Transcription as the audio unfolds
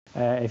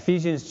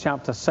Ephesians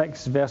chapter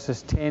 6,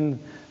 verses 10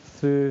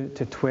 through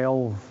to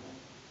 12.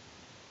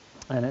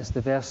 And it's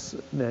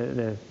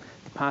the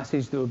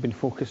passage that we've been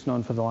focusing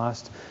on for the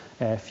last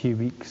few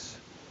weeks.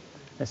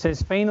 It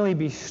says, "Finally,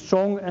 be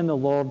strong in the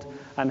Lord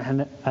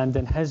and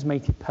in His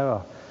mighty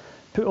power.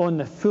 Put on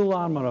the full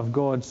armour of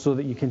God so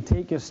that you can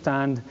take your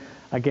stand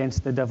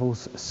against the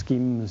devil's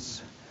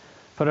schemes.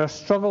 For our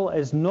struggle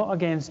is not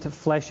against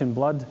flesh and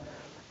blood,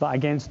 but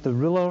against the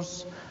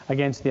rulers,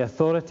 against the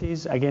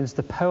authorities, against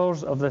the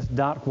powers of this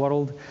dark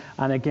world,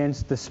 and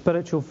against the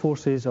spiritual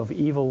forces of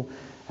evil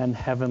in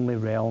heavenly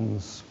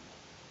realms."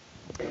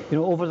 You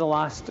know, over the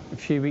last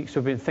few weeks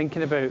we've been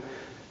thinking about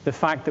the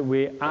fact that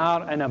we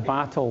are in a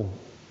battle.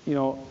 You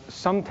know,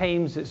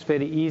 sometimes it's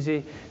very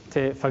easy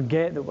to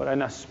forget that we're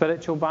in a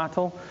spiritual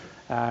battle.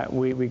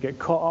 We get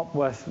caught up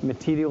with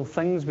material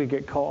things. We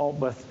get caught up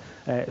with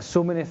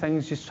so many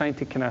things, just trying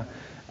to kind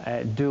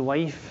of do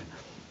life.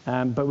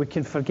 But we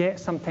can forget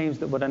sometimes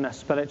that we're in a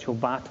spiritual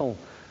battle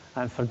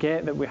and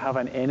forget that we have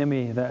an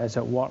enemy that is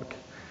at work.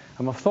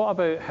 And we've thought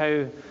about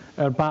how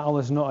our battle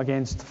is not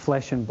against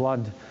flesh and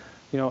blood.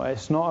 You know,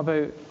 it's not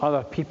about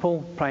other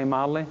people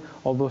primarily,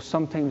 although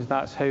sometimes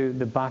that's how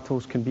the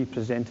battles can be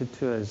presented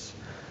to us.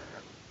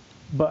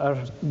 But our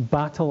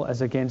battle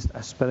is against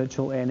a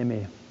spiritual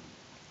enemy.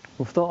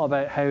 We've thought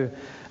about how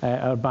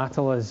our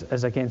battle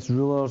is against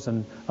rulers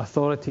and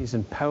authorities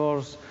and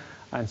powers,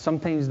 and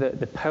sometimes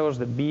the powers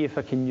that be, if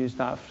I can use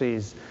that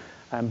phrase.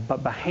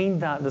 But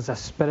behind that, there's a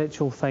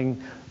spiritual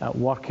thing at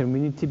work, and we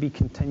need to be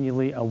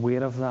continually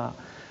aware of that.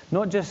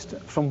 Not just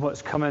from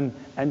what's coming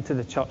into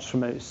the church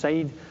from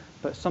outside,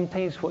 but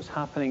sometimes what's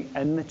happening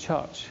in the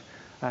church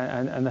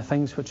and the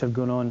things which are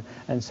going on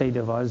inside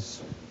of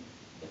us.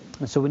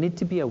 And so we need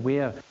to be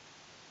aware of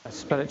a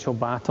spiritual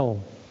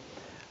battle.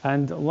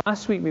 And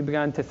last week we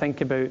began to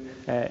think about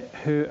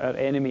who our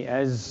enemy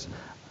is.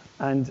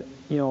 And,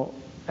 you know,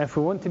 if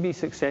we want to be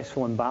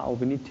successful in battle,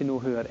 we need to know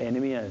who our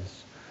enemy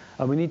is.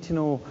 And we need to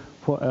know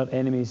what our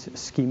enemy's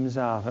schemes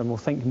are. And we'll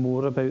think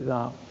more about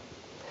that.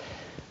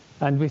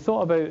 And we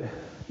thought about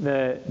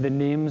the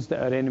names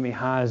that our enemy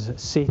has.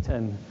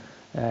 Satan,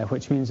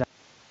 which means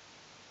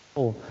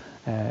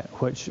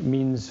which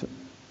means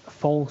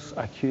false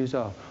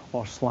accuser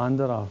or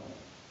slanderer.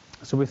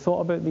 So we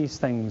thought about these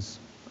things,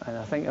 and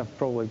I think I've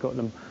probably got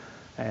them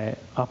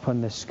up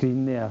on the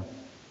screen there,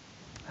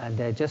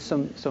 and just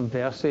some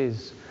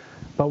verses.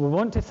 But we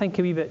want to think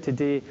a wee bit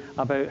today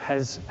about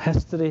his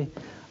history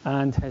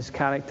and his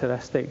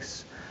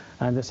characteristics,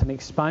 and it's an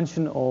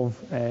expansion of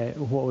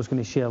what I was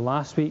going to share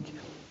last week.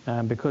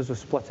 Because we've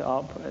split it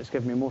up, it's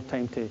given me more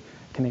time to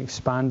kind of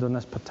expand on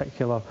this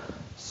particular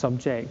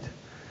subject.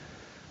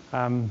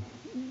 And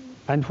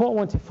what I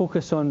want to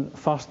focus on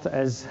first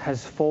is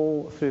his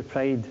fall through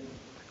pride.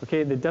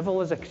 Okay, the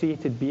devil is a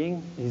created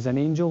being. He's an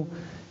angel.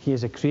 He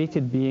is a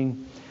created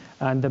being.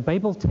 And the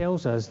Bible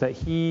tells us that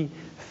he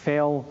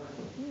fell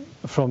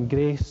from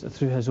grace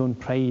through his own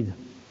pride.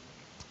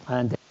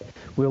 And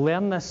we'll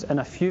learn this in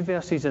a few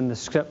verses in the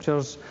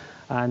scriptures.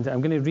 And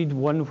I'm going to read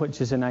one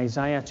which is in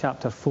Isaiah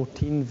chapter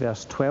 14,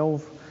 verse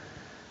 12.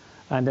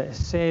 And it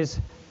says,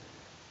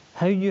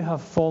 "How you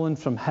have fallen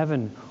from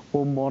heaven,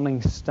 O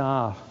morning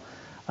star."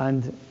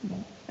 And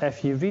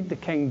if you read the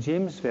King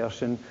James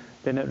Version,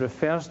 then it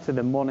refers to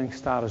the morning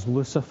star as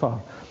Lucifer,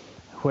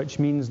 which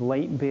means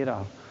light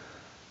bearer.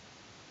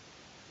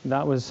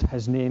 That was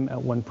his name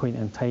at one point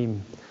in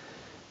time.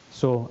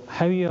 So,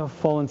 "How you have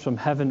fallen from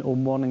heaven, O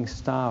morning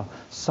star,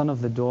 son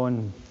of the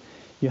dawn.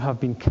 You have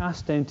been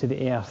cast down to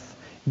the earth,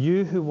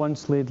 you who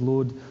once laid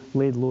low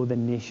the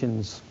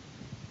nations."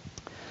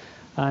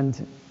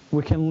 And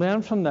we can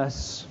learn from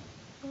this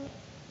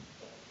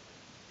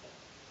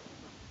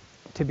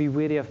to be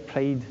wary of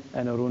pride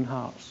in our own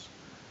hearts.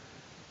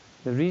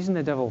 The reason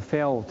the devil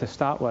fell to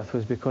start with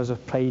was because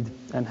of pride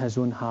in his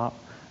own heart.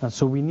 And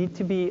so we need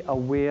to be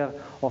aware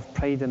of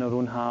pride in our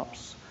own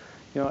hearts.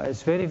 You know,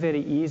 it's very,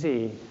 very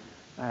easy,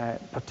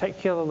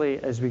 particularly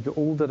as we get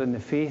older in the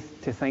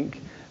faith, to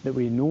think that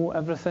we know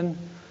everything.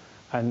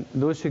 And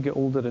those who get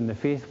older in the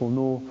faith will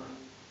know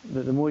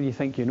that the more you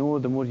think you know,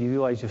 the more you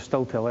realise you've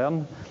still to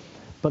learn.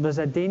 But there's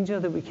a danger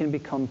that we can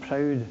become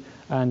proud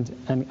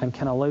and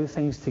can allow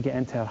things to get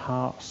into our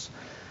hearts.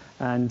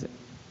 And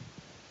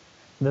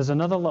there's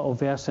another little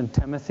verse in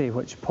Timothy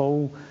which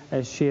Paul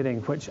is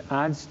sharing, which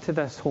adds to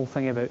this whole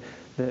thing about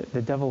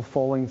the devil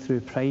falling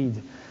through pride.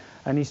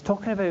 And he's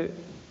talking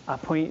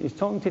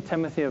to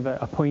Timothy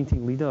about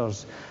appointing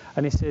leaders.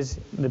 And he says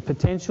the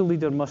potential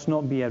leader must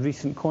not be a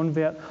recent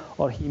convert,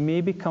 or he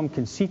may become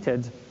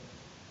conceited,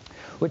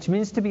 which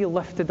means to be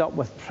lifted up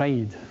with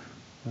pride.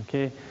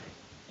 Okay?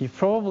 You've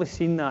probably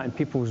seen that in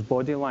people's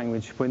body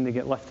language when they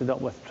get lifted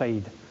up with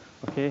pride.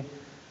 Okay?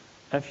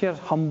 If you're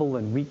humble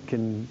and weak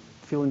and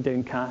feeling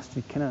downcast,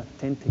 you kind of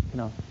tend to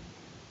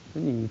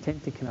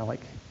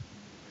like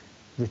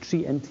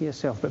retreat into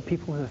yourself. But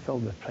people who are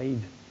filled with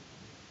pride,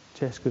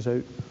 chest goes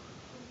out,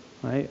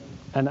 right?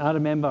 And I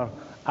remember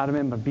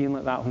being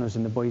like that when I was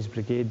in the boys'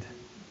 brigade,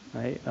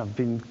 right? I've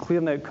been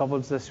clearing out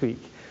cupboards this week,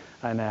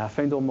 and I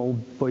found all my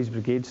old Boys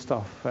Brigade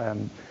stuff.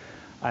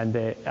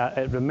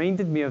 It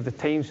reminded me of the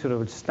times where I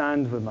would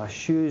stand with my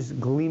shoes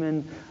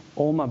gleaming,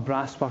 all my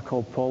brasswork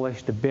all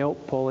polished, the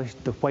belt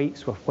polished, the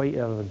whites were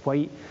whiter than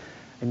white,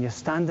 and you're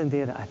standing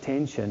there at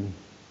attention,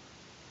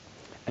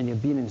 and you're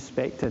being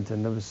inspected.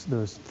 And there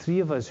was 3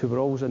 of us who were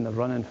always in the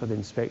running for the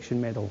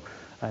inspection medal,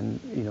 and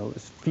it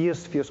was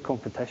fierce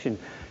competition.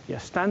 You're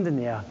standing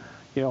there,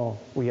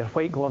 with your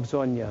white gloves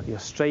on, your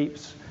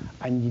stripes,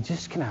 and you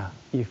just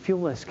you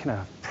feel this kind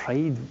of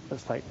pride.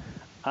 It's like,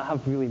 I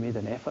have really made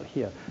an effort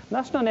here. And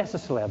that's not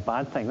necessarily a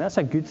bad thing. That's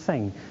a good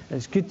thing.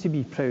 It's good to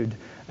be proud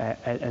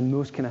in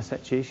those kind of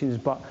situations,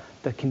 but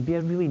there can be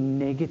a really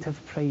negative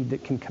pride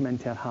that can come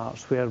into our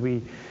hearts where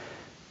we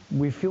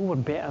feel we're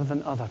better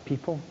than other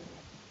people.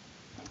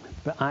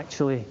 But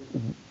actually,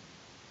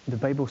 the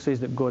Bible says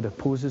that God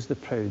opposes the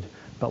proud,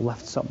 but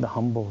lifts up the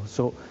humble.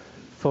 So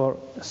for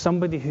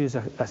somebody who's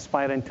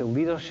aspiring to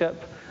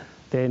leadership,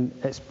 then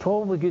it's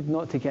probably good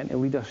not to get into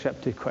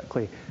leadership too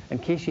quickly, in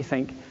case you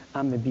think,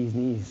 I'm the bee's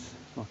knees,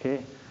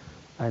 okay?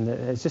 And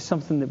it's just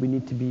something that we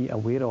need to be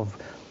aware of.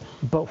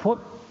 But what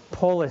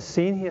Paul is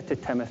saying here to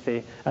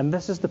Timothy, and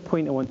this is the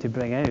point I want to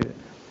bring out,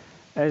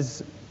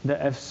 is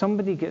that if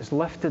somebody gets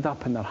lifted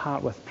up in their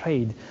heart with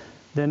pride,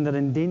 then they're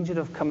in danger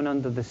of coming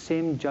under the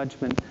same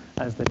judgment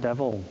as the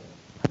devil.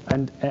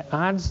 And it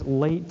adds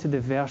light to the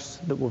verse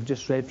that we've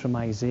just read from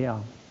Isaiah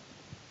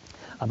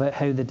about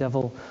how the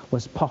devil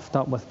was puffed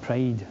up with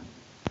pride.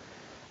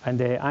 And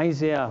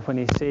Isaiah, when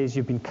he says,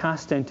 you've been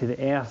cast down to the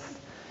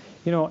earth,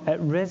 it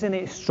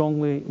resonates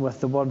strongly with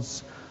the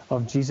words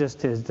of Jesus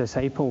to his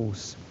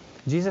disciples.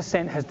 Jesus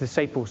sent his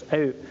disciples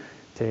out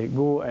to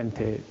go and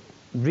to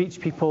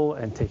reach people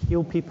and to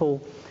heal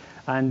people.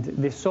 And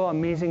they saw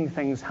amazing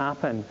things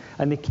happen.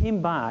 And they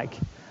came back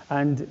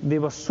and they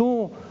were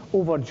so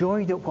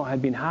overjoyed at what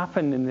had been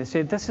happening. And they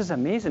said, this is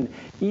amazing.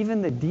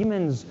 Even the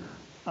demons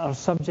are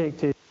subject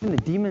to, even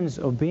the demons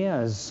obey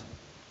us.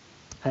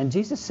 And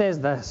Jesus says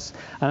this,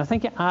 and I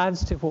think it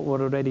adds to what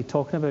we're already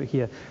talking about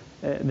here,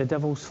 the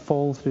devil's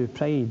fall through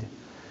pride.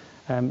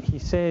 He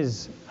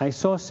says, I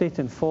saw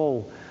Satan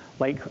fall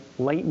like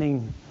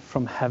lightning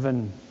from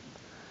heaven.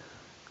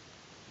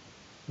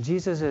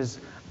 Jesus is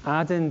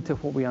adding to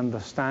what we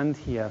understand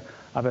here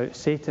about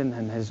Satan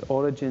and his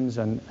origins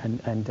and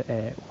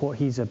what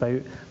he's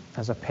about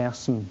as a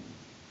person.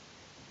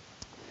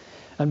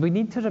 And we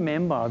need to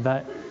remember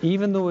that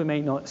even though we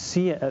might not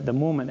see it at the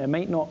moment, it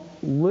might not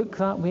look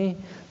that way,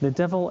 the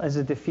devil is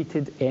a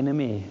defeated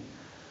enemy.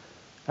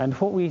 And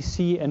what we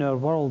see in our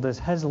world is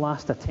his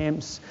last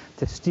attempts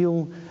to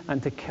steal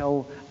and to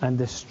kill and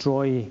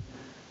destroy.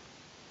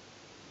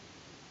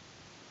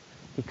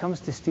 He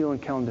comes to steal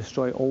and kill and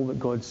destroy all that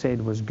God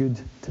said was good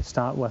to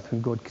start with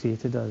when God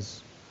created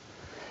us.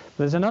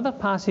 There's another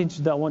passage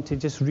that I want to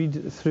just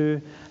read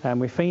through,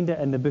 and we find it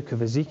in the book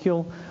of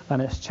Ezekiel,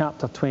 and it's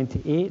chapter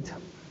 28.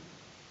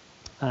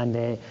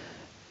 And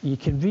you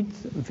can read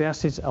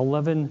verses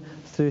 11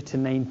 through to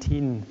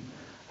 19.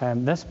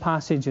 This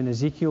passage in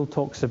Ezekiel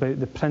talks about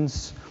the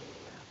prince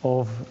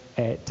of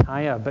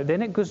Tyre. But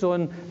then it goes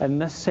on in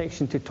this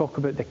section to talk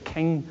about the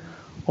king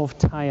of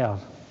Tyre,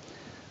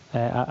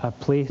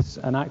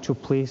 an actual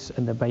place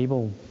in the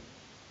Bible.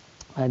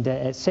 And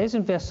it says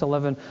in verse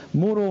 11,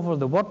 moreover,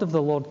 the word of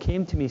the Lord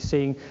came to me,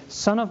 saying,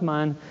 Son of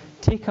man,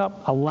 take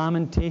up a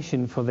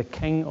lamentation for the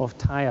king of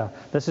Tyre.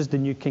 This is the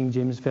New King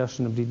James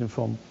Version I'm reading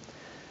from.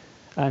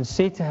 And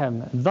say to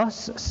him,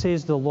 Thus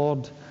says the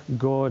Lord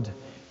God,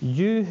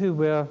 you who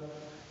were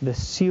the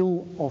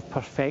seal of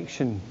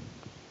perfection.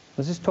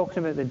 This is talking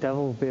about the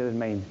devil, bear in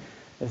mind.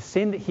 It's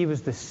saying that he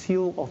was the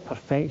seal of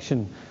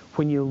perfection.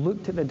 When you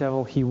looked at the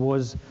devil, he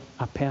was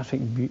a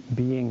perfect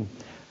being,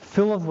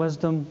 full of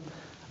wisdom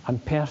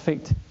and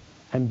perfect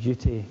in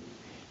beauty.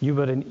 You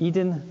were in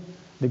Eden,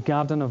 the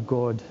garden of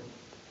God.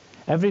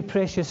 Every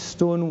precious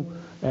stone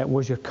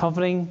was your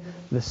covering,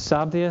 the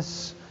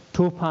sardius,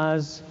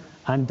 topaz,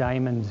 and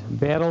diamond,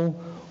 beryl,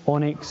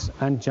 onyx,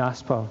 and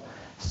jasper,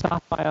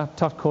 sapphire,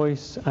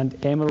 turquoise,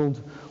 and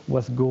emerald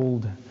with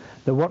gold.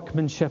 The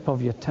workmanship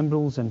of your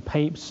timbrels and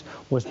pipes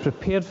was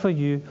prepared for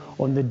you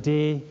on the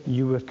day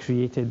you were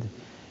created.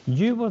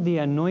 You were the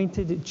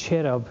anointed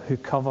cherub who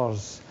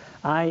covers.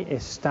 I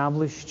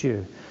established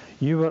you.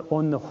 You were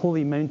on the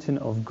holy mountain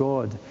of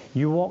God.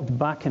 You walked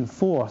back and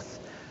forth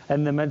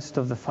in the midst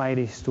of the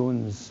fiery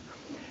stones.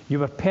 You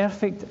were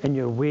perfect in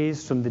your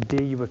ways from the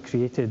day you were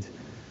created,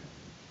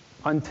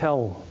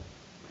 until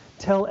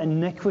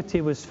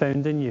iniquity was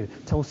found in you,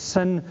 till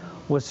sin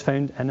was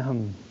found in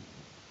him.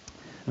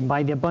 And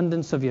by the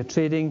abundance of your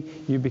trading,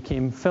 you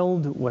became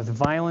filled with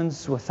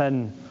violence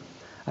within,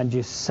 and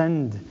you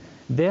sinned.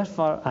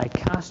 Therefore I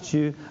cast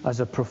you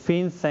as a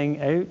profane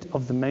thing out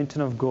of the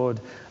mountain of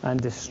God, and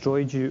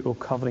destroyed you, O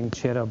covering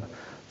cherub,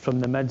 from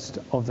the midst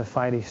of the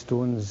fiery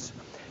stones.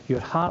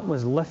 Your heart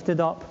was lifted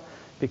up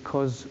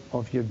because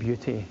of your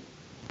beauty.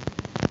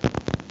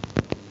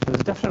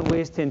 There's different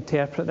ways to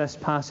interpret this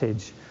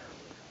passage.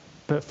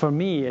 But for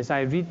me, as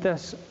I read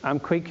this, I'm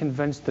quite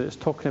convinced that it's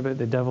talking about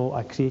the devil,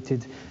 a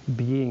created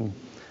being,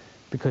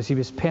 because he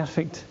was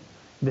perfect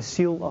the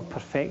seal of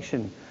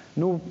perfection.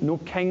 No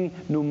king,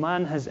 no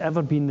man has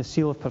ever been the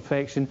seal of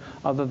perfection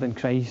other than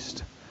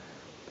Christ.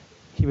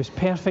 He was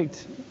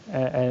perfect,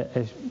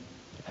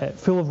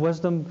 full of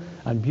wisdom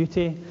and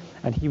beauty,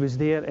 and he was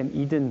there in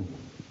Eden.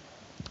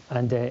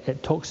 And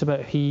it talks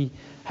about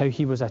how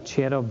he was a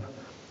cherub,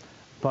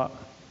 but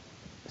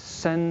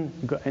sin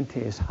got into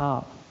his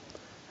heart.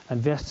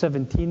 And verse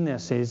 17 there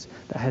says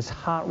that his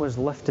heart was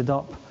lifted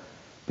up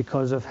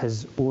because of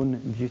his own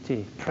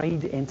beauty.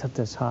 Pride entered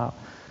his heart.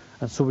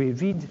 And so we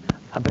read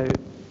about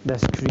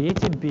this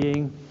created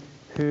being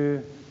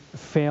who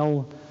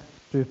fell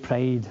through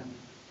pride.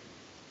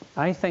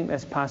 I think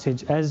this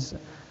passage is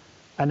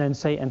an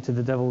insight into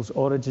the devil's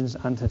origins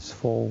and his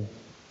fall.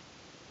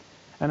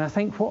 And I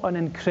think what an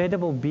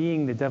incredible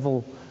being the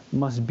devil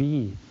must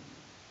be,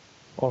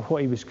 or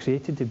what he was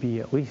created to be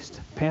at least.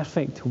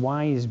 Perfect,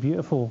 wise,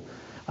 beautiful,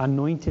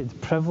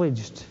 anointed,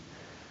 privileged,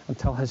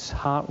 until his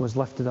heart was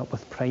lifted up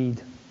with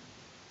pride.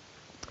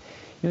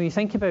 You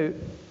think about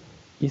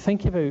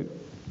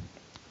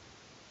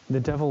the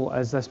devil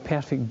as this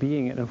perfect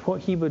being and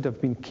what he would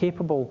have been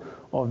capable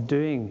of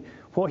doing,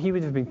 what he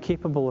would have been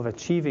capable of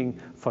achieving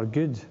for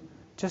good.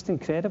 Just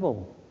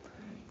incredible.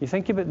 You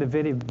think about the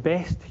very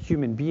best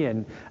human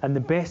being and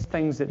the best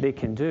things that they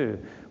can do.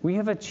 We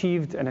have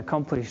achieved and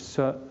accomplished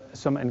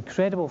some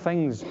incredible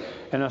things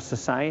in our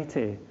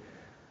society.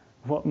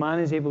 What man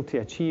is able to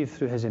achieve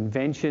through his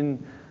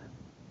invention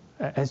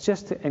is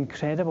just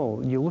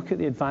incredible. You look at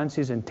the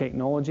advances in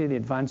technology, the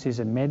advances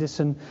in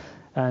medicine,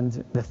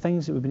 and the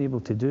things that we've been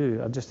able to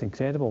do are just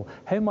incredible.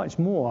 How much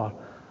more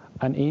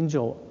an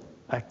angel,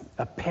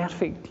 a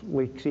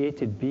perfectly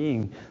created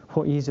being,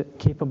 what he's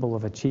capable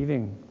of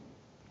achieving.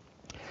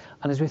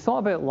 And as we thought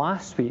about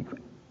last week,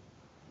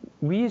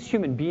 we as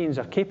human beings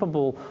are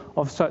capable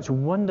of such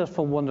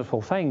wonderful,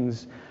 wonderful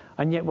things,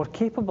 and yet we're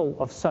capable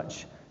of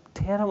such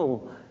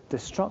terrible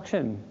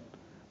destruction.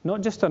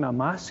 Not just on a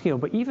mass scale,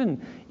 but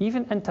even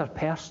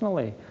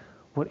interpersonally.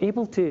 We're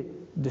able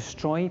to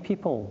destroy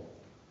people.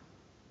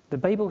 The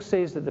Bible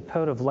says that the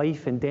power of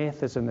life and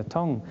death is in the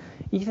tongue.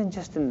 Even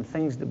just in the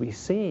things that we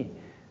say,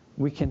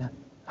 we can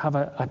have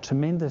a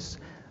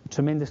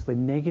tremendously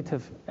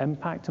negative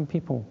impact on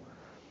people.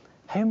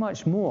 How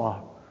much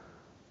more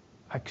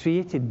a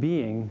created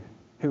being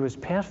who is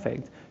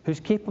perfect, who's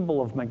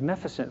capable of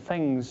magnificent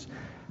things,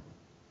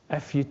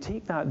 if you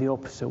take that the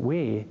opposite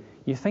way,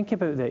 you think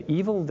about the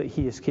evil that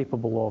he is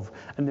capable of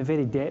and the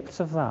very depths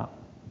of that.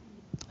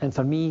 And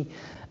for me,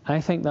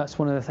 I think that's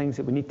one of the things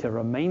that we need to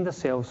remind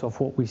ourselves of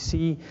what we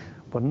see.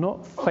 We're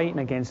not fighting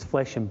against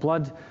flesh and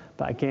blood,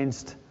 but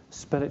against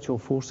spiritual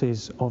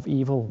forces of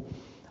evil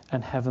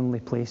in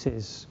heavenly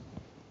places.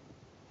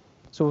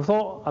 So we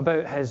thought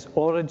about his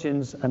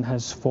origins and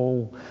his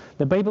fall.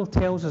 The Bible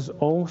tells us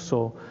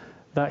also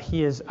that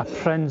he is a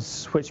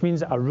prince, which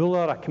means a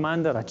ruler, a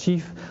commander, a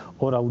chief,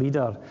 or a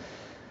leader.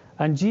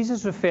 And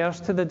Jesus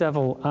refers to the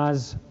devil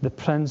as the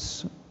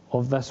prince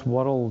of this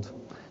world.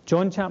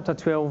 John chapter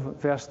 12,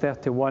 verse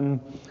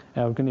 31,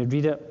 we're going to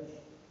read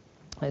it.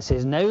 It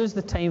says, "Now is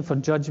the time for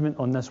judgment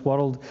on this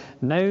world.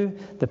 Now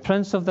the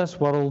prince of this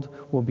world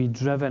will be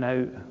driven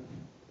out."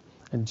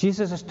 And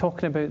Jesus is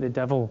talking about the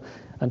devil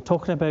and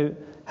talking about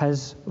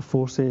his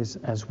forces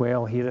as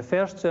well. He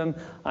refers to him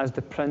as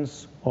the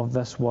prince of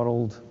this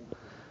world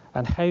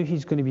and how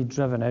he's going to be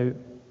driven out.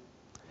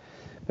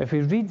 If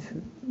we read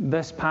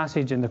this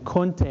passage in the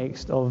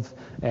context of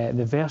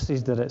the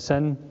verses that it's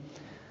in,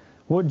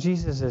 what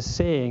Jesus is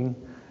saying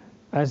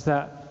is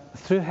that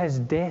through his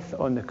death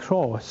on the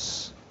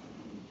cross,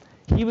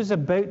 he was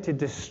about to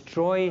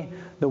destroy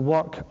the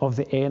work of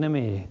the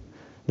enemy,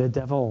 the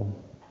devil.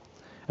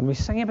 And we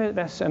sing about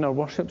this in our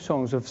worship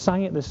songs. We've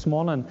sang it this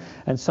morning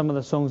in some of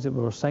the songs that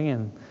we were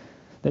singing.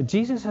 That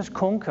Jesus has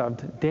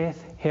conquered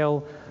death,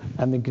 hell,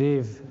 and the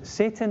grave.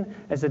 Satan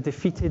is a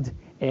defeated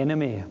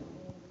enemy.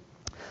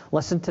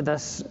 Listen to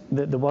this,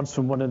 the words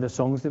from one of the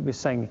songs that we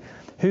sing.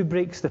 "Who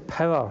breaks the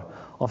power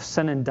of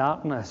sin and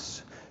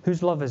darkness?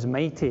 Whose love is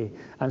mighty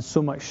and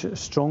so much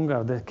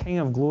stronger? The King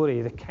of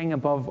glory, the King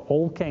above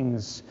all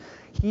kings.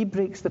 He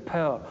breaks the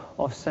power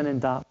of sin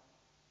and darkness.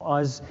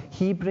 Us,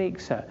 he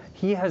breaks it.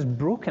 He has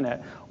broken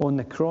it on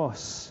the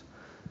cross."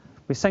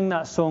 We sing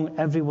that song,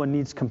 "Everyone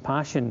Needs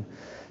Compassion."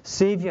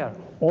 Saviour,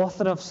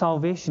 author of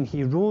salvation,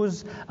 he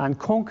rose and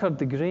conquered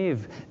the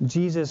grave.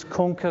 Jesus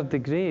conquered the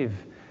grave.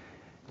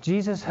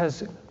 Jesus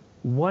has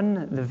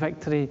won the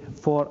victory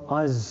for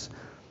us.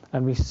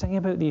 And we sing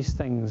about these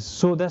things.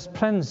 So this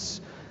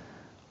prince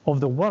of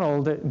the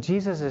world that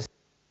Jesus is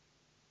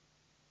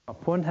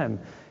upon him,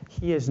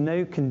 he is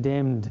now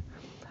condemned.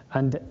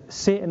 And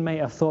Satan might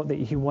have thought that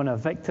he won a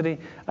victory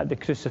at the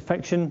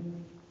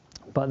crucifixion,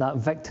 but that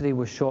victory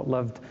was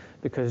short-lived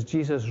because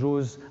Jesus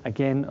rose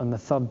again on the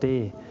third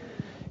day.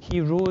 He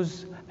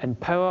rose in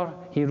power,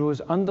 he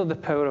rose under the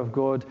power of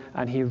God,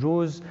 and he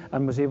rose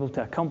and was able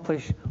to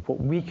accomplish what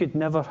we could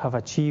never have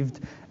achieved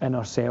in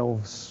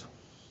ourselves.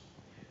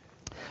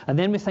 And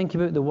then we think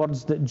about the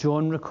words that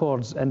John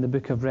records in the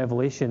book of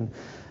Revelation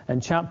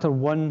in chapter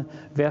 1,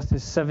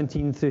 verses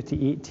 17 through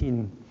to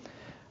 18.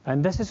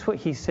 And this is what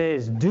he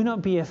says: "Do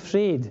not be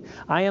afraid.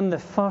 I am the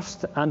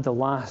first and the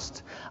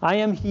last. I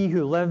am he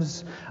who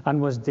lives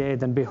and was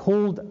dead. And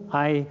behold,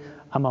 I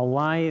am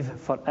alive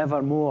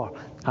forevermore."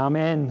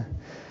 Amen.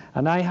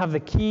 "And I have the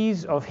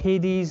keys of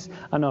Hades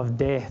and of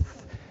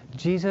death."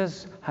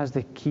 Jesus has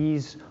the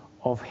keys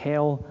of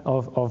hell,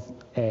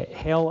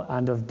 hell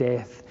and of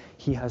death.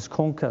 He has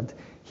conquered.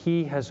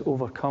 He has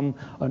overcome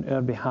on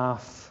our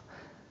behalf.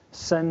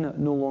 Sin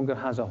no longer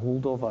has a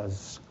hold of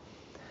us.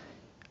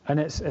 And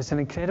it's an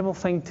incredible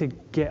thing to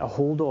get a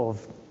hold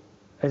of,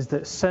 is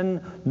that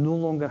sin no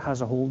longer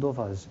has a hold of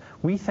us.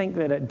 We think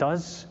that it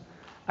does,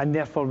 and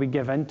therefore we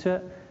give into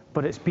it,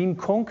 but it's been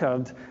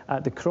conquered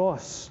at the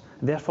cross.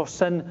 Therefore,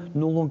 sin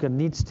no longer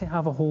needs to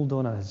have a hold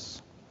on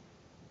us.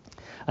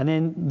 And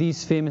then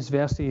these famous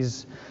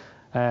verses,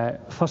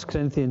 1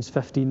 Corinthians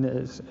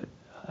 15,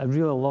 I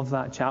really love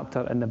that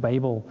chapter in the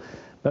Bible.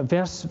 But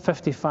verse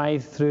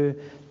 55 through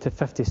to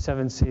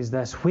 57 says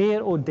this: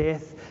 "Where, O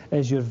death,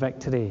 is your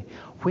victory?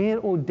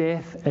 Where, O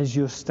death, is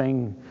your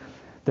sting?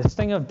 The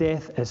sting of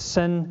death is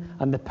sin,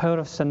 and the power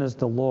of sin is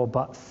the law.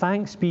 But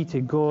thanks be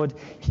to God,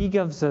 He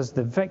gives us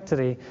the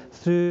victory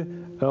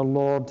through our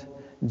Lord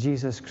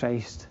Jesus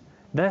Christ."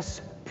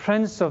 This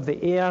prince of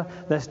the air,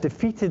 this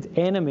defeated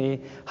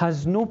enemy,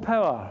 has no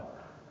power.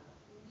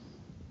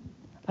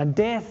 And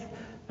death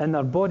in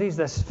their bodies,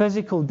 this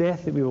physical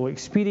death that we will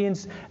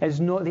experience, is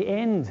not the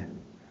end.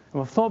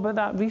 And we've thought about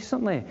that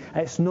recently.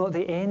 It's not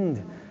the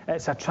end.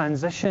 It's a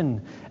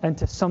transition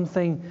into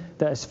something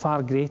that is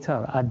far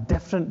greater, a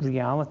different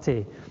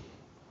reality.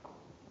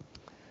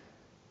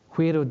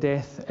 Where, O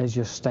death, is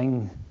your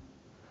sting?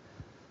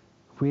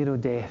 Where, O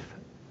death?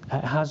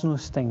 It has no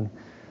sting.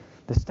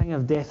 The sting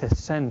of death is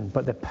sin,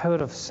 but the power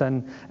of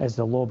sin is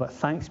the law. But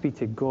thanks be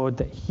to God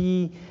that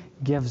He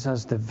gives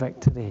us the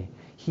victory.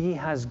 He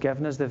has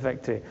given us the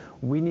victory.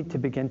 We need to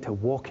begin to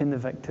walk in the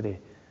victory.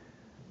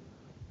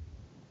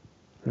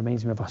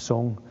 Reminds me of a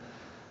song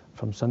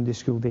from Sunday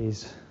school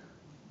days.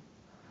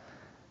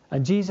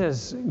 And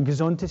Jesus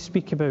goes on to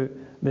speak about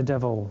the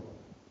devil.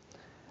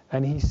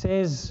 And he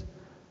says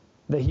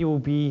that he will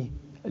be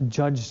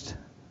judged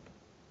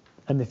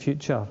in the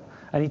future.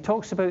 And he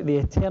talks about the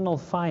eternal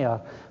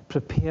fire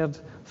prepared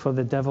for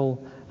the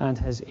devil and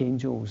his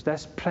angels.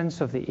 This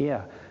prince of the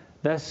air,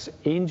 this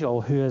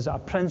angel who is a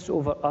prince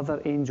over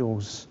other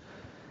angels,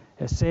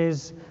 it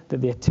says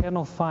that the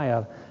eternal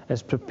fire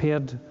is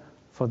prepared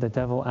for the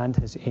devil and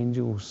his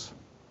angels.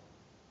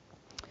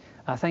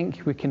 I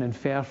think we can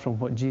infer from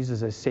what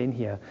Jesus is saying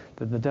here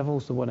that the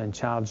devil's the one in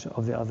charge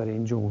of the other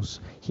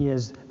angels. He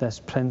is this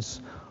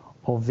prince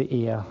of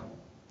the air.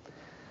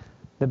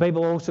 The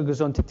Bible also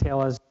goes on to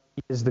tell us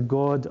he is the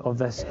God of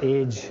this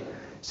age.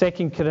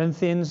 2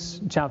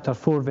 Corinthians chapter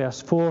 4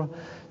 verse 4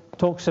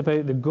 talks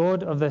about the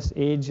God of this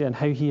age and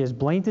how he has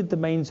blinded the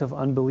minds of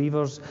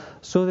unbelievers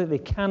so that they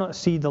cannot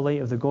see the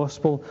light of the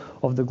gospel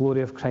of the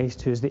glory of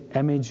Christ, who is the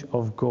image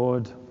of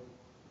God.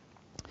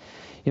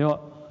 You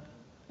know,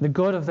 the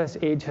God of this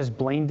age has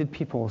blinded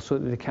people so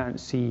that they can't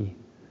see.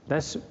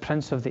 This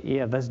prince of the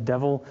air, this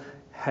devil,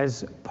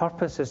 his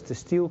purpose is to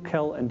steal,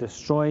 kill, and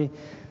destroy.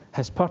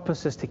 His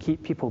purpose is to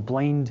keep people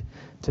blind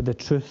to the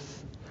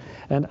truth.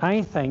 And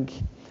I think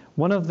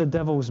one of the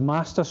devil's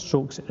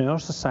masterstrokes in our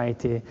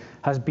society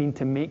has been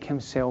to make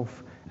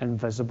himself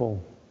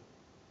invisible.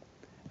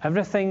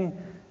 Everything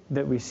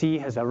that we see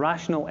has a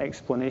rational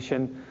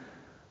explanation.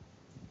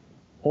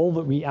 All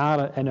that we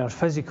are in our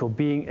physical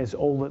being is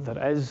all that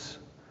there is.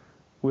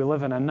 We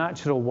live in a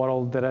natural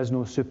world. There is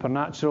no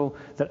supernatural.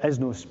 There is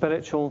no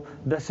spiritual.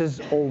 This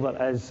is all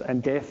there is,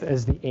 and death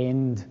is the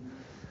end.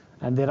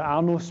 And there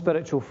are no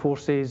spiritual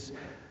forces,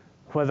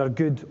 whether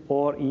good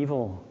or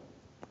evil.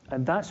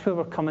 And that's where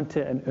we're coming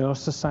to in our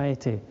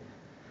society.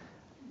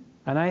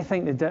 And I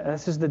think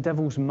this is the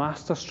devil's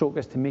masterstroke,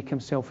 is to make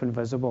himself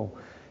invisible.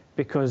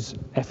 Because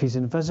if he's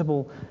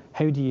invisible,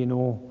 how do you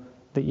know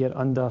that you're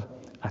under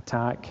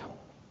attack?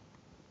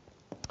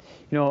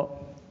 You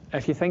know,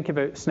 if you think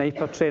about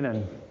sniper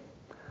training,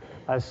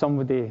 as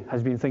somebody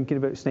has been thinking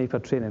about sniper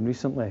training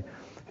recently,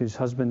 whose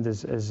husband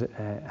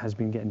has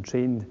been getting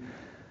trained,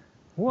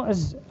 what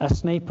is a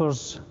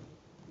sniper's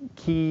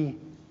key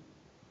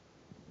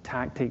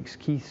tactics,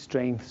 key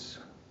strengths?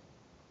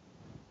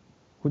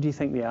 What do you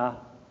think they are?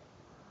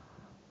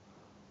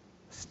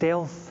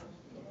 Stealth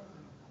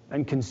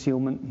and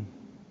concealment.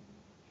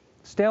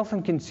 Stealth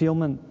and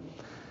concealment.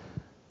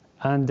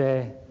 And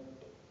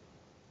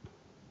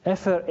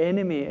if our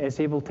enemy is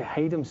able to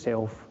hide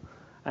himself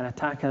and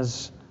attack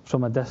us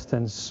from a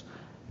distance,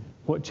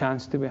 what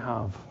chance do we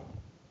have?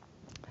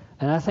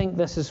 And I think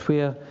this is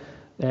where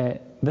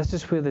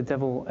the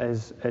devil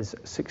is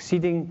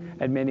succeeding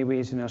in many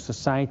ways in our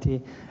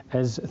society,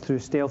 is through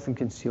stealth and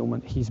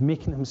concealment. He's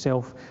making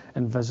himself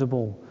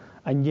invisible.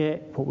 And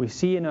yet, what we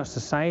see in our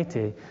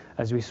society,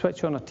 as we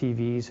switch on our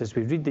TVs, as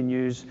we read the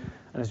news,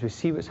 and as we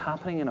see what's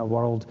happening in our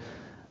world,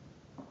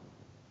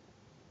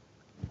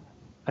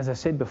 as I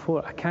said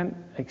before, I can't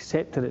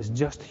accept that it's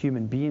just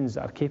human beings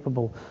that are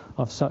capable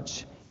of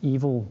such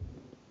evil.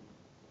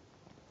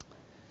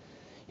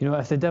 You know,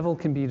 if the devil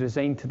can be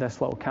resigned to this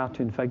little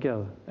cartoon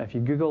figure, if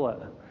you Google it,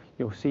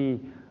 you'll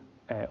see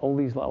all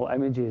these little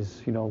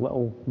images, you know,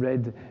 little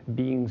red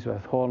beings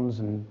with horns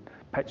and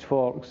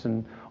pitchforks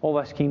and all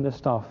this kind of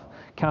stuff,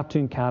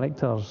 cartoon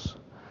characters.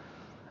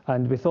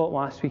 And we thought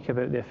last week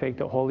about the effect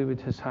that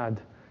Hollywood has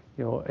had,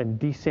 you know, in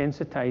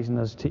desensitizing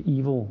us to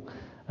evil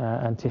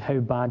and to how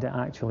bad it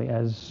actually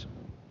is.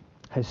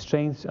 His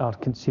strengths are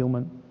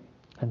concealment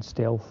and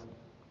stealth.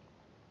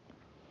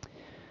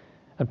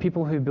 And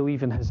people who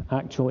believe in his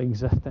actual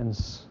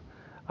existence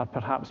are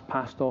perhaps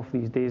passed off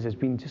these days as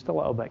being just a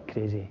little bit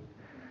crazy,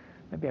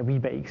 maybe a wee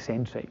bit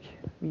eccentric,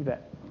 a wee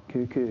bit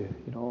cuckoo,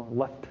 you know,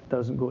 lift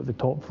doesn't go to the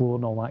top floor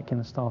and all that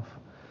kind of stuff,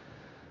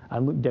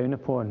 and looked down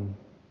upon.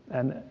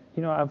 And,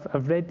 you know,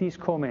 I've read these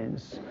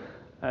comments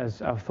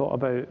as I've thought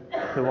about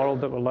the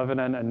world that we're living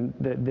in and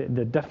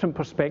the different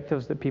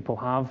perspectives that people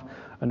have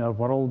in our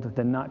world,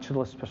 the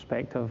naturalist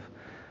perspective,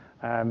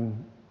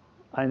 and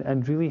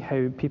really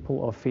how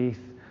people of faith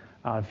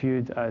are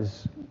viewed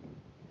as,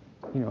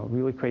 you know,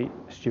 really quite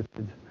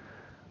stupid.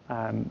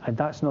 And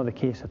that's not the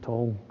case at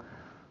all.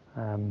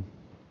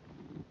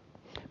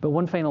 But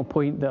one final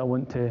point that I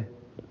want to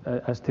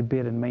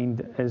bear in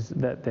mind is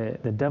that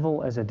the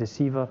devil is a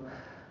deceiver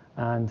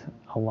and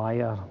a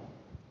liar.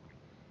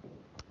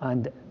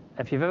 And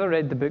if you've ever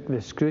read the book The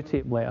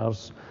Screwtape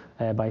Letters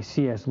by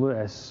C.S.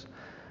 Lewis,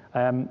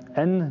 in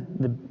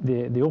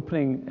the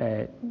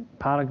opening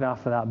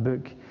paragraph of that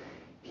book,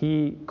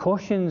 he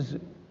cautions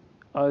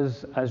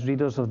us as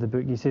readers of the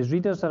book. He says,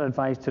 readers are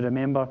advised to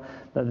remember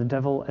that the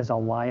devil is a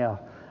liar.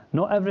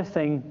 Not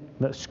everything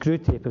that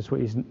Screwtape, is what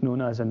he's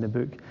known as in the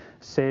book,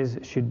 says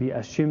should be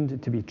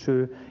assumed to be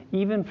true,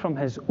 even from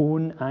his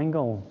own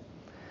angle.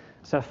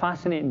 It's a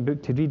fascinating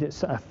book to read.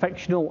 It's a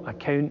fictional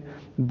account,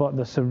 but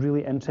there's some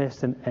really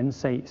interesting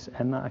insights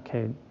in that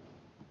account.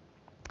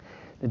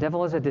 The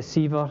devil is a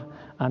deceiver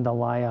and a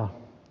liar.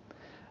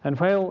 And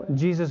while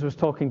Jesus was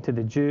talking to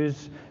the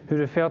Jews who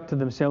referred to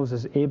themselves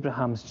as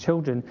Abraham's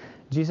children,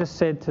 Jesus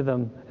said to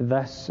them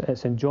this,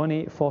 it's in John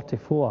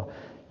 8:44,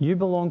 you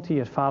belong to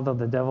your father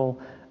the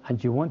devil,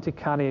 and you want to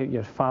carry out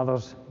your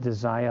father's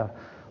desire.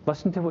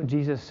 Listen to what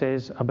Jesus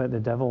says about the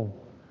devil.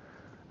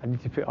 I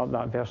need to put up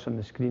that verse on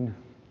the screen.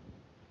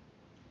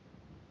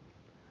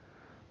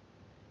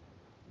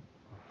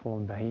 I've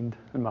fallen behind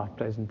in my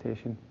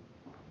presentation.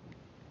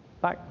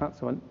 Back, that's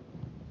the one.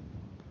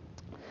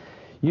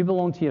 You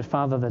belong to your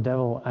father the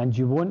devil, and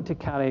you want to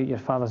carry out your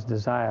father's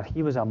desire.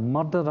 He was a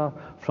murderer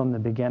from the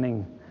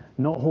beginning,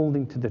 not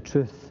holding to the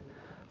truth,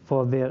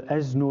 for there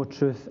is no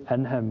truth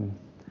in him.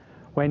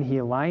 When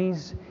he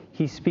lies,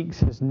 he speaks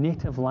his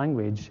native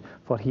language,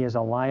 for he is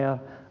a liar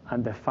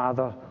and the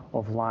father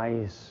of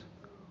lies.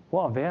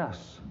 What a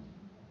verse.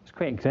 It's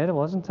quite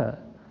incredible, isn't it?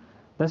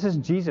 This is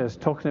Jesus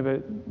talking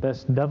about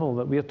this devil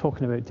that we're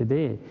talking about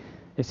today.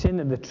 He's saying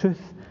that the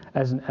truth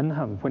isn't in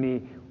him.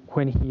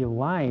 When he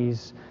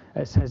lies,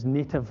 it's his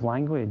native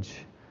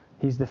language.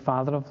 He's the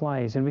father of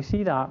lies. And we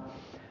see that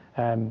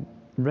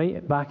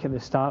right back at the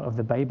start of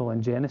the Bible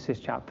in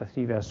Genesis chapter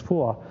 3, verse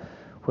 4,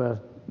 where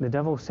the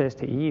devil says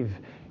to Eve,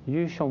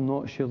 you shall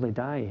not surely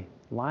die.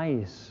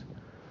 Lies.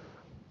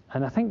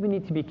 And I think we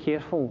need to be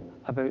careful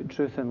about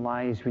truth and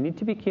lies. We need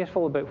to be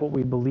careful about what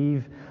we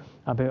believe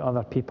about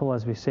other people,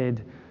 as we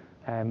said.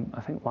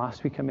 I think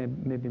last week I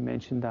maybe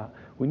mentioned that.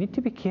 We need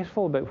to be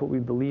careful about what we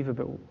believe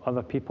about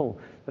other people.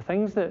 The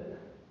things that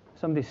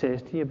somebody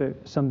says to you about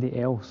somebody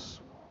else,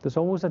 there's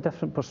always a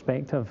different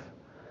perspective,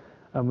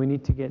 and we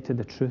need to get to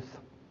the truth.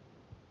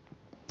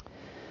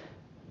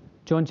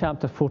 John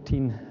chapter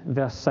 14,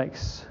 verse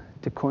 6,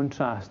 to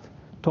contrast,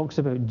 talks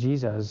about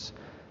Jesus,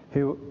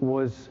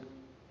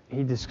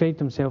 he described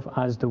himself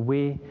as the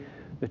way,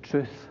 the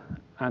truth,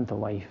 and the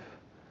life.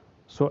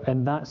 So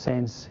in that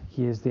sense,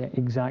 he is the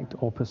exact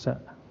opposite.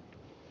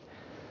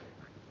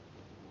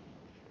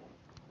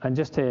 And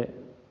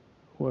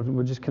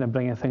we're just kind of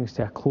bringing things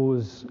to a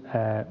close,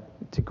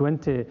 to go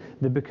into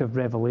the book of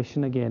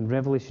Revelation again,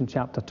 Revelation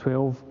chapter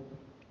 12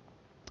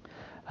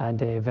 and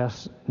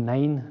verse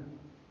 9.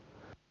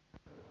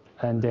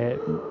 And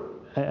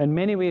in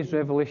many ways,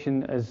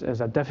 Revelation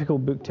is a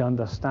difficult book to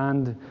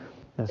understand.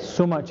 There's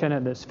so much in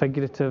it that's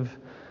figurative,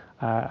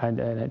 and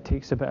it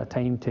takes a bit of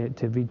time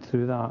to read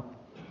through that.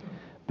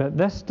 But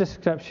this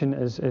description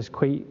is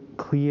quite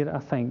clear, I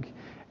think.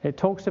 It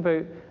talks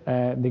about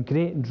the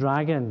great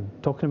dragon,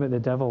 talking about the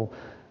devil,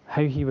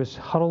 how he was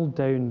hurled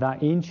down,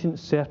 that ancient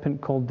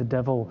serpent called the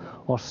devil,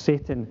 or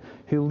Satan,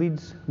 who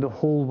leads the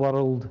whole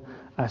world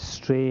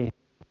astray.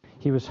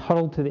 He was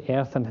hurled to the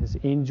earth and his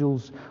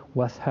angels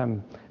with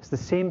him. It's the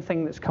same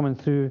thing that's coming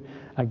through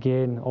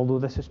again, although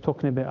this is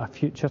talking about a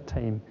future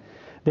time.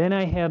 Then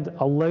I heard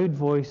a loud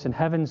voice in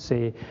heaven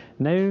say,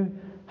 now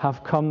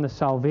have come the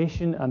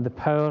salvation and the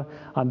power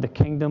and the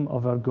kingdom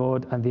of our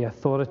God and the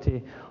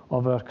authority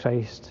of our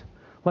Christ.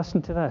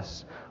 Listen to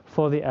this.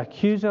 For the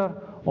accuser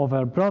of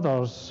our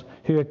brothers,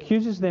 who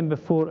accuses them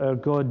before our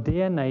God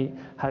day and night,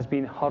 has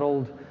been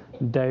hurled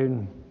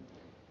down.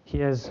 He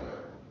is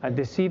a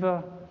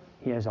deceiver,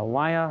 he is a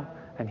liar,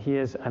 and he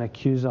is an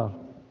accuser.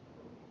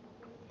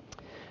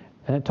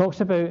 And it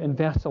talks about in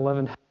verse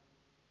 11,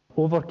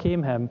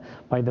 overcame him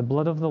by the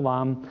blood of the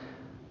Lamb.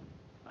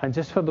 And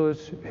just for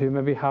those who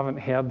maybe haven't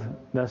heard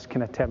this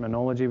kind of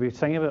terminology, we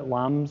sing about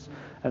lambs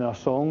in our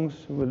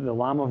songs, with the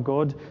Lamb of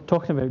God,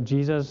 talking about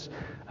Jesus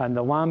and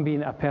the Lamb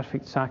being a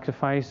perfect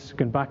sacrifice,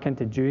 going back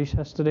into Jewish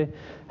history,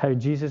 how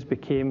Jesus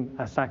became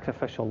a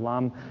sacrificial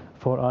lamb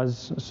for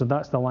us. So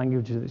that's the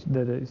language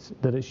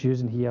that it's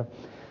using here.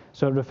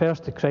 So it refers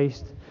to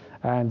Christ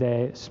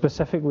and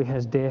specifically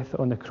his death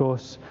on the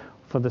cross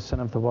for the sin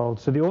of the world.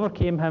 So they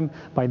overcame him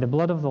by the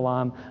blood of the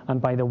Lamb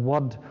and by the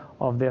word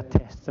of their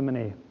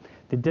testimony.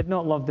 They did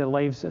not love their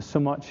lives so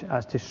much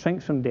as to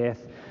shrink from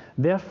death.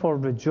 Therefore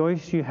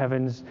rejoice, you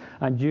heavens,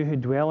 and you who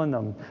dwell in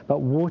them. But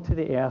woe to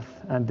the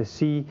earth and the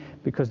sea,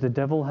 because the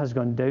devil has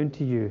gone down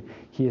to you.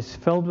 He is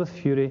filled with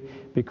fury,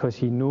 because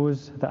he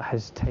knows that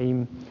his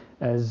time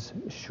is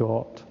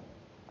short.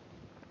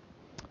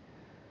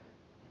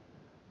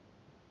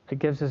 It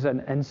gives us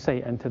an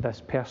insight into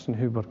this person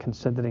who we're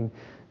considering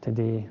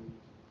today.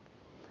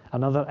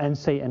 Another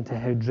insight into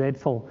how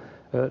dreadful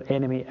our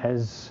enemy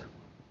is.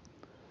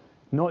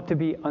 Not to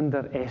be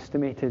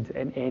underestimated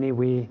in any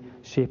way,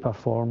 shape or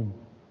form.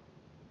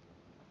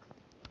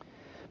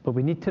 But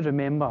we need to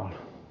remember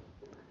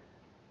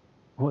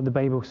what the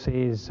Bible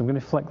says. I'm going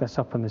to flick this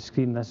up on the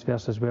screen, this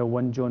verse as well,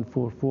 1 John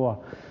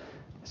 4:4.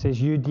 It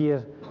says, you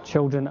dear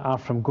children are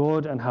from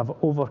God and have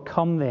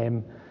overcome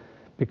them,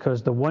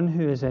 because the one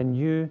who is in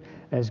you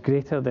is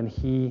greater than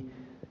he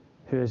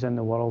who is in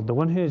the world. The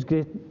one who is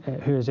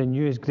in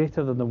you is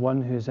greater than the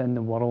one who is in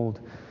the world.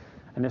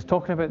 And it's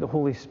talking about the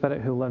Holy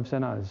Spirit who lives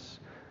in us.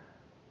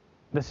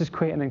 This is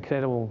quite an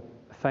incredible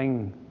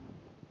thing,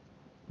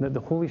 that the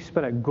Holy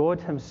Spirit,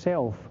 God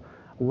himself,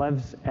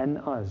 lives in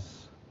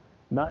us.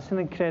 That's an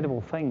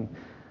incredible thing.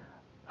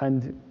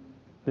 And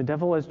the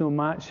devil is no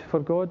match for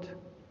God.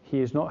 He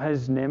is not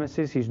his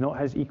nemesis. He's not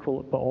his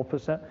equal but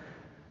opposite.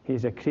 He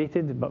is a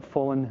created but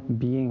fallen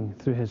being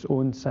through his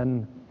own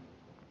sin.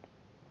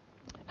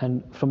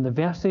 And from the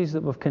verses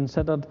that we've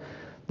considered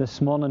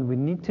this morning, we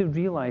need to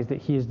realize that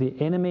he is the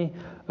enemy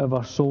of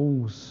our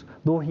souls.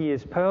 Though he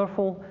is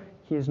powerful,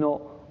 he is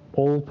not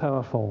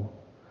all-powerful.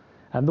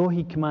 And though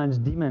he commands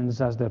demons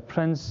as their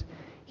prince,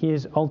 he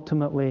is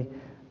ultimately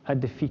a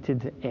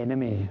defeated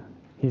enemy.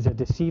 He's a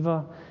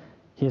deceiver,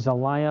 he is a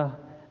liar,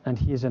 and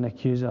he is an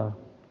accuser.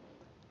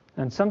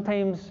 And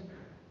sometimes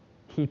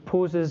he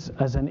poses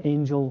as an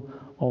angel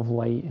of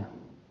light.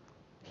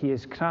 He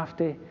is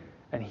crafty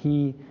and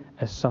he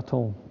is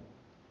subtle.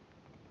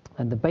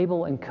 And the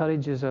Bible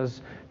encourages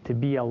us to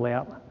be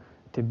alert,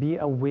 to be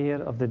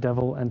aware of the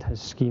devil and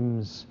his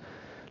schemes.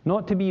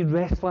 Not to be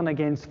wrestling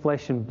against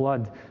flesh and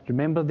blood.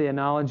 Remember the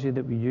analogy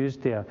that we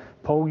used there.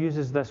 Paul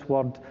uses this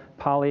word,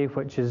 pali,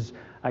 which is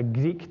a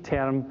Greek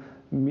term,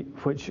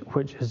 which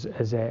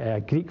is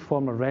a Greek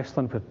form of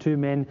wrestling where two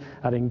men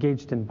are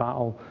engaged in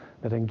battle.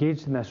 They're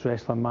engaged in this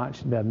wrestling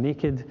match. They're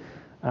naked.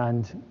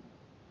 And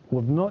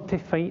we're not to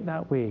fight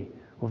that way.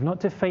 We're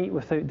not to fight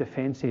without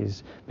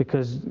defences,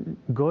 because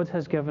God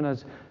has given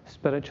us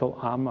spiritual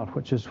armour,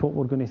 which is what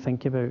we're going to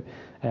think about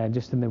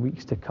just in the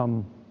weeks to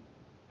come.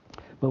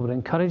 But we're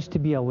encouraged to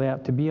be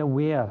alert, to be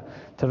aware,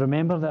 to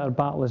remember that our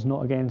battle is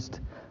not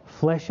against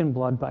flesh and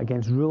blood, but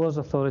against rulers,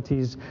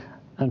 authorities,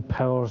 and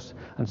powers,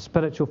 and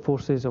spiritual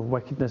forces of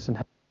wickedness.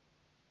 And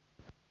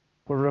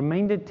we're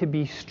reminded to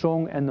be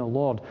strong in the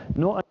Lord.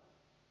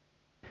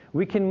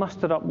 We can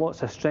muster up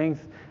lots of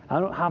strength. I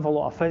don't have a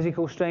lot of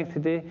physical strength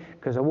today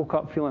because I woke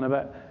up feeling a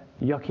bit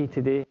yucky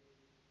today.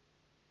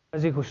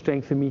 Physical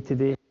strength for me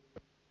today.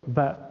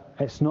 But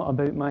it's not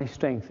about my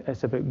strength.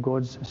 It's about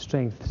God's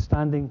strength.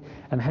 Standing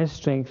in his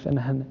strength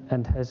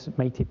and his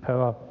mighty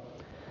power.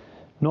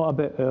 Not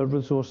about our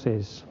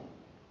resources.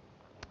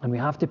 And we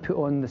have to put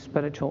on the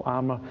spiritual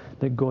armour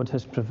that God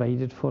has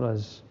provided for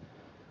us.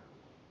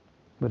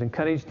 We're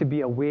encouraged to be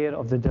aware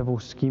of the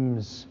devil's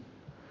schemes.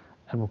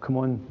 And we'll come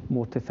on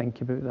more to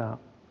think about that.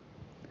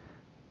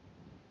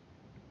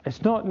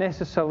 It's not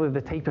necessarily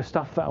the type of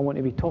stuff that I want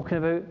to be talking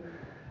about.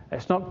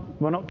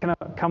 We're not kind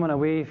of coming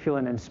away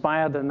feeling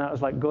inspired and that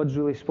was like God's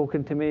really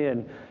spoken to me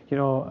and,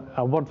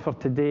 a word for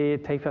today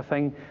type of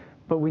thing.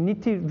 But we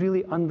need to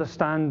really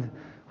understand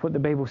what the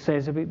Bible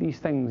says about these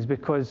things,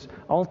 because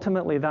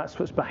ultimately that's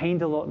what's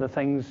behind a lot of the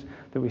things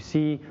that we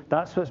see.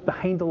 That's what's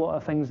behind a lot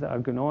of things that are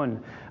going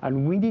on.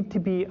 And we need to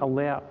be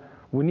alert.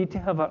 We need to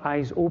have our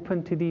eyes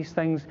open to these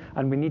things,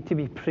 and we need to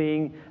be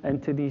praying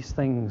into these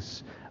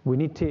things. We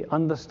need to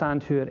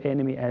understand who our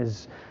enemy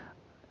is.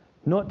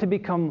 Not to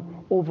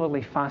become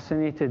overly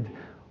fascinated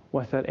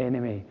with our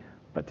enemy,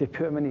 but to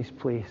put him in his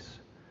place.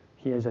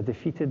 He is a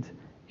defeated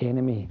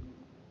enemy.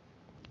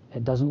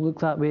 It doesn't look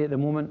that way at the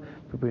moment,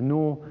 but we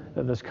know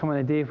that there's coming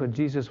a day where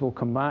Jesus will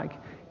come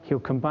back. He'll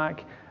come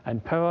back in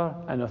power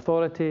and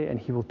authority, and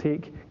he will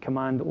take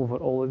command over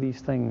all of these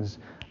things.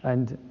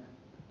 And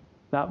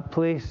that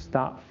place,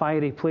 that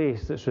fiery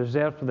place that's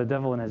reserved for the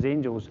devil and his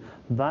angels,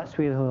 that's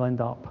where he'll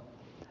end up.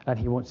 And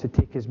he wants to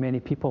take as many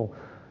people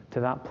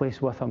to that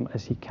place with him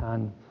as he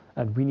can.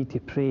 And we need to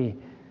pray.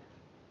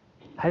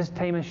 His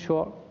time is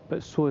short,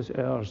 but so is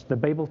ours. The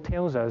Bible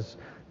tells us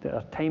that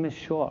our time is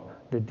short.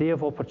 The day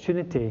of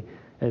opportunity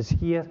is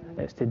here.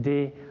 It's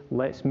today.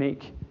 Let's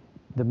make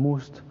the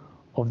most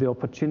of the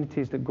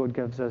opportunities that God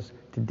gives us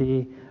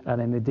today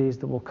and in the days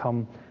that will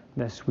come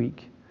this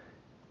week.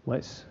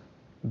 Let's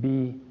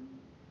be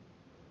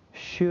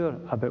sure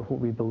about what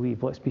we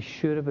believe. Let's be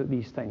sure about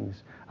these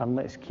things, and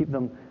let's keep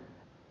them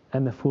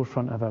in the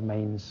forefront of our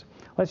minds.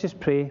 Let's just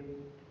pray,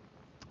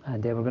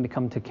 and we're going to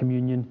come to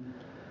communion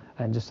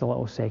in just a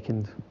little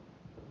second.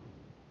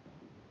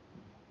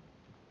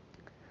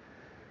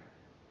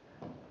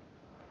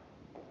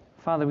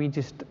 Father, we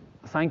just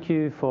thank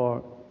you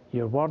for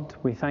your word.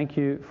 We thank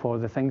you for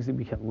the things that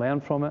we can learn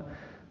from it.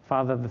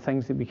 Father, the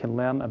things that we can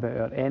learn about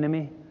our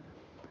enemy.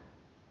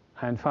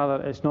 And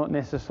Father, it's not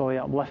necessarily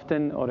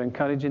uplifting or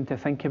encouraging to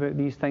think about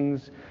these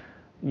things,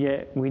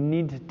 yet we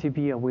need to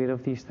be aware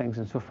of these things.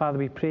 And so, Father,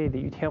 we pray that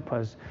you'd help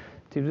us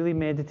to really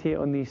meditate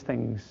on these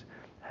things.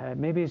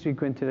 Maybe as we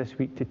go into this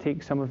week, to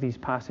take some of these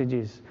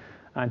passages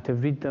and to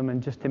read them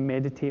and just to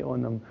meditate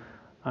on them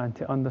and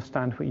to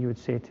understand what you would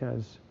say to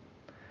us.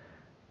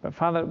 But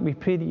Father, we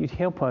pray that you'd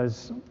help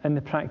us in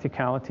the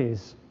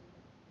practicalities,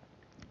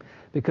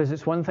 because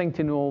it's one thing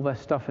to know all this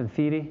stuff in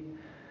theory,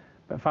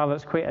 but Father,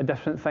 it's quite a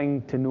different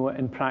thing to know it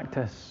in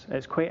practice.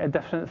 It's quite a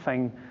different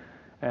thing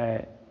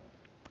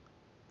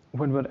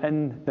when we're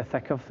in the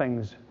thick of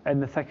things, in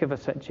the thick of a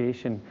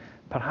situation,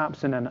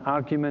 perhaps in an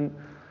argument,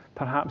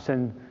 perhaps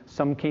in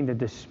some kind of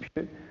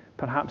dispute,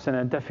 perhaps in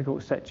a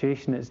difficult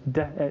situation.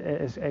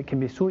 It can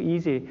be so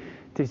easy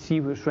to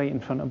see what's right in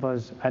front of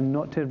us and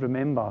not to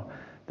remember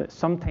that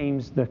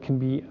sometimes there can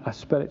be a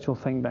spiritual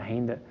thing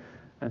behind it.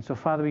 And so,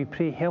 Father, we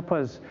pray, help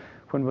us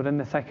when we're in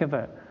the thick of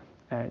it,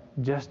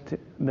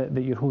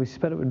 that your Holy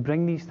Spirit would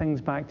bring these things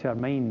back to our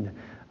mind,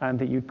 and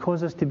that you'd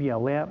cause us to be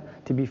alert,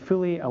 to be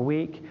fully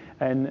awake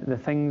in the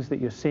things that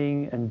you're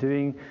saying and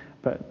doing,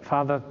 but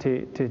Father,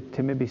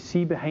 to maybe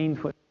see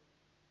behind what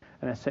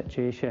in a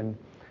situation.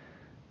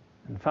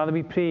 And Father,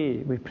 we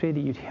pray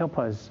that you'd help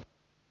us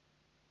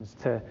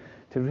to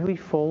really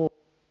follow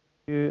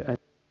you and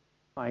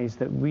realize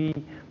that we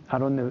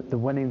are on the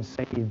winning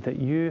side, that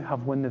you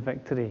have won the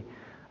victory.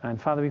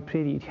 And Father, we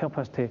pray that you'd help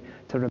us to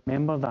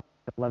remember that,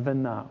 to live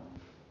in that.